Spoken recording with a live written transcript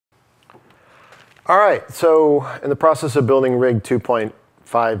All right, so in the process of building rig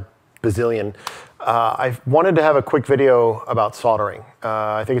 2.5 bazillion, I wanted to have a quick video about soldering.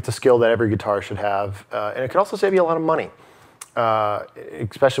 I think it's a skill that every guitar should have, and it can also save you a lot of money,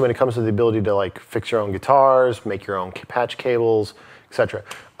 especially when it comes to the ability to like fix your own guitars, make your own patch cables, etc.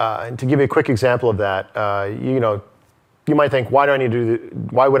 And to give you a quick example of that, you might think, why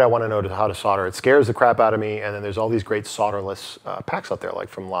would I want to know how to solder? It scares the crap out of me, and then there's all these great solderless packs out there, like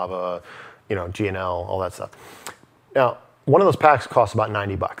from Lava, G&L, all that stuff. Now, one of those packs costs about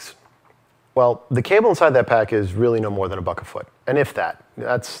 90 bucks. Well, the cable inside that pack is really no more than $1 a foot. And if that,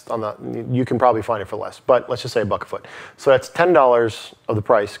 you can probably find it for less, but let's just say $1 a foot. So that's $10 of the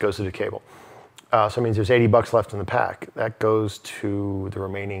price goes to the cable. So it means there's 80 bucks left in the pack. That goes to the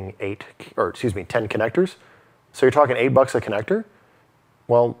remaining 10 connectors. So you're talking $8 a connector?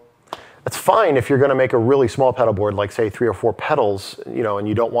 Well, that's fine if you're going to make a really small pedal board, like say 3 or 4 pedals, and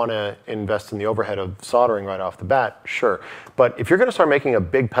you don't want to invest in the overhead of soldering right off the bat, sure. But if you're going to start making a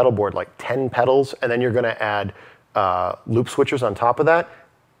big pedal board, like 10 pedals, and then you're going to add loop switchers on top of that,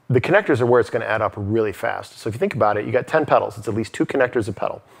 the connectors are where it's going to add up really fast. So if you think about it, you got 10 pedals. It's at least 2 connectors a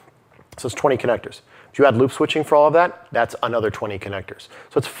pedal. So it's 20 connectors. If you add loop switching for all of that, that's another 20 connectors.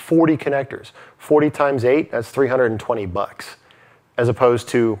 So it's 40 connectors. 40 times 8, that's 320 bucks. As opposed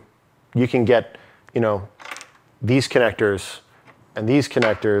to, you can get, these connectors and these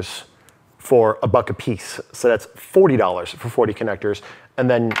connectors for $1 a piece. So that's $40 for 40 connectors, and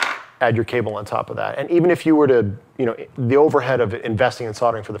then add your cable on top of that. And even if you were to, the overhead of investing in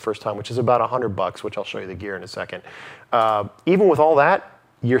soldering for the first time, which is about 100 bucks, which I'll show you the gear in a second, even with all that,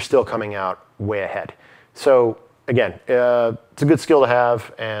 you're still coming out way ahead. So again, it's a good skill to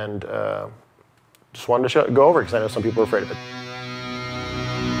have, and just wanted to go over it because I know some people are afraid of it.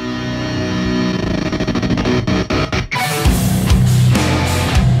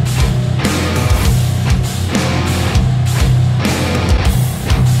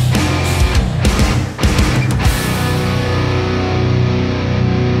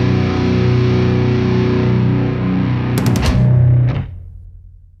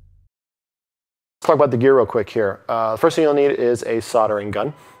 Let's talk about the gear real quick here. The first thing you'll need is a soldering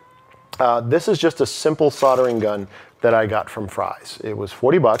gun. This is just a simple soldering gun that I got from Fry's. It was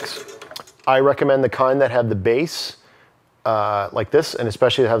 40 bucks. I recommend the kind that have the base like this, and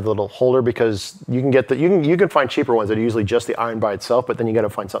especially have the little holder, because you can get you can find cheaper ones that are usually just the iron by itself, but then you got to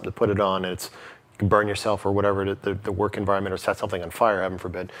find something to put it on, and you can burn yourself or whatever the work environment, or set something on fire, heaven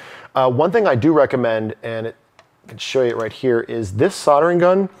forbid. One thing I do recommend, and I can show you it right here, is this soldering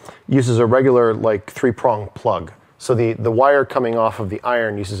gun uses a regular like 3-prong plug. So the wire coming off of the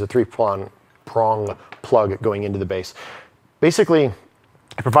iron uses a 3-prong plug going into the base. Basically,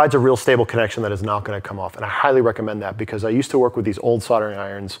 it provides a real stable connection that is not going to come off, and I highly recommend that, because I used to work with these old soldering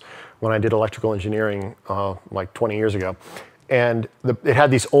irons when I did electrical engineering like 20 years ago. And it had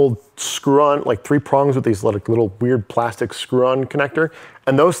these old screw-on, like 3 prongs with these little weird plastic screw-on connector.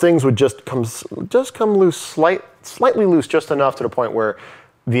 And those things would just come loose, slightly loose, just enough to the point where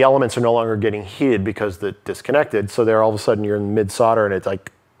the elements are no longer getting heated because they're disconnected. So there, all of a sudden, you're in mid-solder, and it's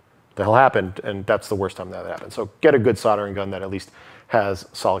like, the hell happened? And that's the worst time that happened. So get a good soldering gun that at least has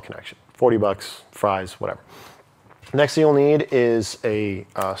solid connection. 40 bucks, Fry's, whatever. Next thing you'll need is a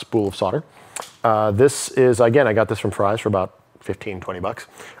spool of solder. This is, again, I got this from Fry's for about 15, 20 bucks.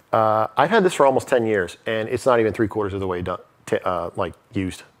 I've had this for almost 10 years, and it's not even 3/4 of the way done,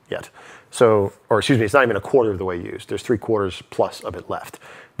 used yet. So, or excuse me, it's not even 1/4 of the way used. There's 3/4 plus of it left.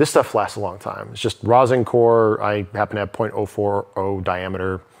 This stuff lasts a long time. It's just rosin core. I happen to have .040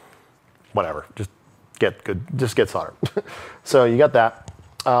 diameter, whatever. Just get solder. So you got that.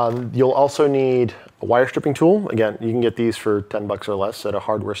 You'll also need a wire stripping tool. Again, you can get these for 10 bucks or less at a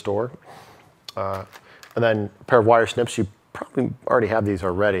hardware store. And then a pair of wire snips. You probably already have these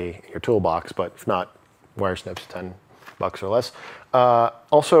already in your toolbox, but if not, wire snips, 10 bucks or less.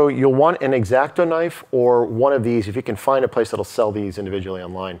 Also, you'll want an X-Acto knife or one of these if you can find a place that'll sell these individually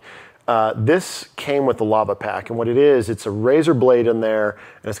online. This came with the Lava pack, and what it is, it's a razor blade in there,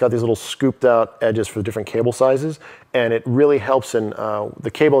 and it's got these little scooped out edges for the different cable sizes, and it really helps in,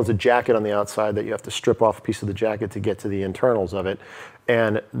 the cable is a jacket on the outside that you have to strip off a piece of the jacket to get to the internals of it,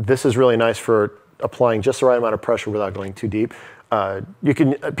 and this is really nice for applying just the right amount of pressure without going too deep.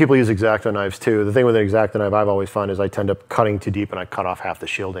 People use X-Acto knives too. The thing with an X-Acto knife I've always found is I tend up cutting too deep, and I cut off half the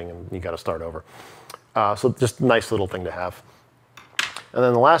shielding, and you got to start over. So just a nice little thing to have. And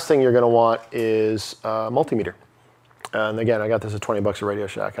then the last thing you're going to want is a multimeter. And again, I got this at 20 bucks at Radio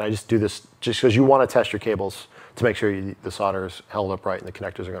Shack, and I just do this just because you want to test your cables to make sure the solder is held up right and the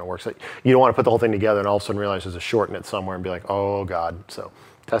connectors are going to work. So you don't want to put the whole thing together and all of a sudden realize there's a short in it somewhere and be like, oh God. So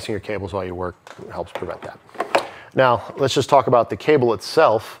testing your cables while you work helps prevent that. Now, let's just talk about the cable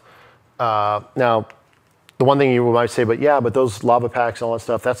itself. Now, the one thing you might say, but yeah, but those lava packs and all that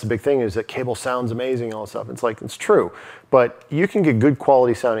stuff, that's the big thing, is that cable sounds amazing and all that stuff. It's like, it's true, but you can get good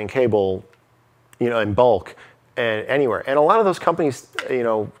quality sounding cable, you know, in bulk and anywhere. And a lot of those companies, you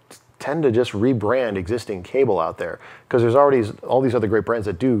know, tend to just rebrand existing cable out there because there's already all these other great brands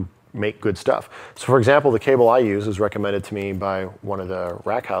that do make good stuff. So for example, the cable I use is recommended to me by one of the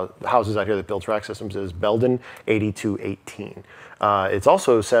rack houses out here that builds rack systems, is Belden 8218. It's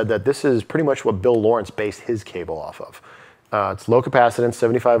also said that this is pretty much what Bill Lawrence based his cable off of. It's low capacitance,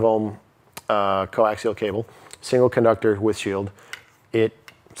 75 ohm coaxial cable, single conductor with shield. It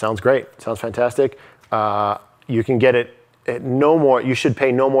sounds great, sounds fantastic. You can get it at no more, you should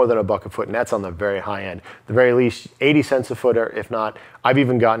pay no more than $1 a foot, and that's on the very high end. The very least, 80 cents a foot, or if not, I've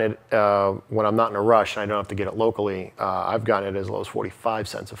even gotten it when I'm not in a rush and I don't have to get it locally. I've gotten it as low as 45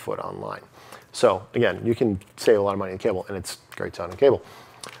 cents a foot online. So again, you can save a lot of money in cable, and it's great sounding cable.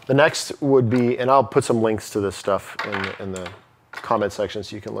 The next would be, and I'll put some links to this stuff in the comment section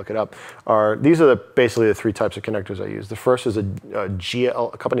so you can look it up, these are basically the 3 types of connectors I use. The first is a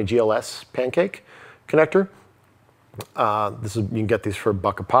company GLS Pancake connector. You can get these for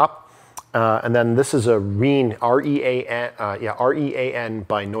 $1 a pop. And then this is a Rean, R-E-A-N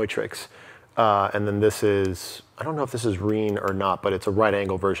by Neutrix. And then this is, I don't know if this is Rean or not, but it's a right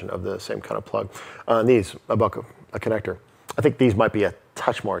angle version of the same kind of plug. And these, $1 a connector. I think these might be a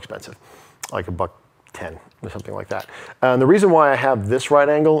touch more expensive, like $1.10 or something like that. And the reason why I have this right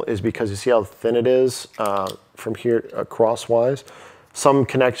angle is because you see how thin it is from here crosswise. Some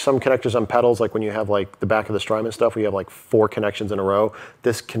connectors on pedals, like when you have like the back of the Strymon stuff, we have like 4 connections in a row.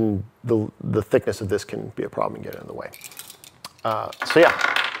 This can, the thickness of this can be a problem and get in the way. So yeah.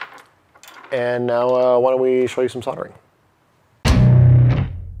 And now why don't we show you some soldering?